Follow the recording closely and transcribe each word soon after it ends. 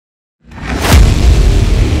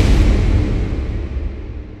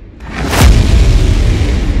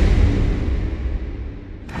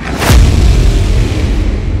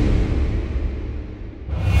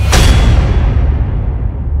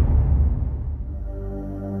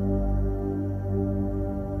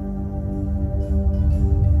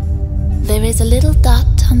is a little dot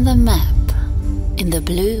on the map in the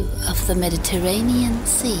blue of the Mediterranean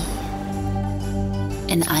Sea.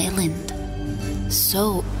 An island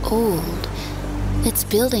so old, its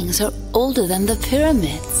buildings are older than the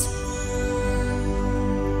pyramids.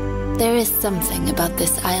 There is something about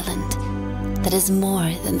this island that is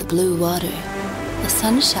more than the blue water, the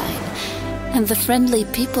sunshine, and the friendly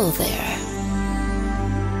people there.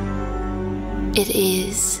 It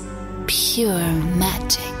is pure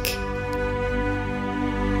magic.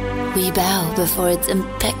 We bow before its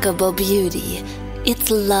impeccable beauty, its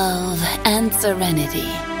love and serenity.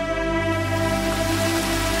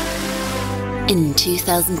 In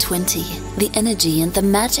 2020, the energy and the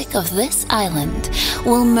magic of this island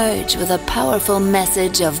will merge with a powerful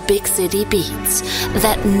message of BigCityBeats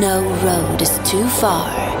that no road is too far,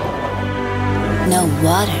 no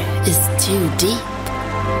water is too deep,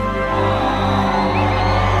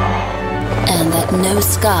 and that no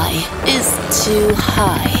sky is too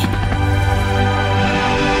high,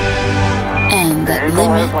 and that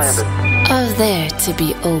limits are there to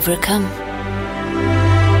be overcome.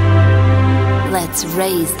 Let's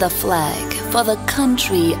raise the flag for the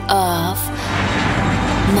country of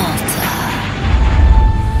Malta.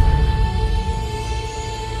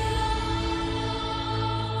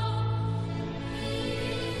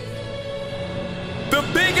 The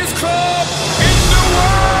biggest club in the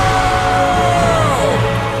world!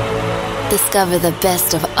 Discover the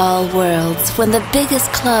best of all worlds when the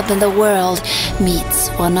biggest club in the world meets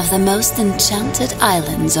one of the most enchanted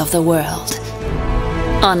islands of the world.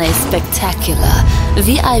 On a spectacular,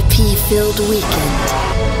 VIP-filled weekend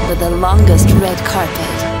with the longest red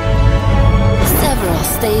carpet, several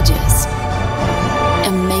stages,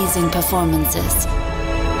 amazing performances,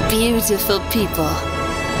 beautiful people,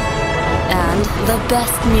 and the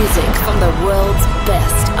best music from the world's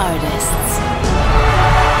best artists.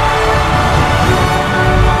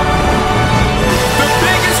 The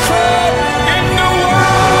biggest club in the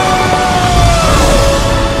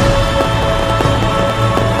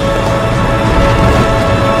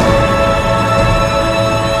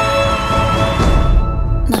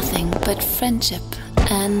Friendship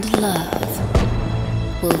and love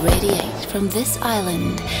will radiate from this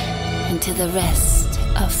island into the rest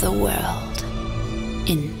of the world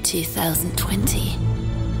in 2020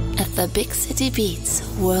 at the BigCityBeats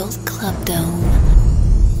World Club Dome,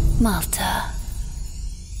 Malta.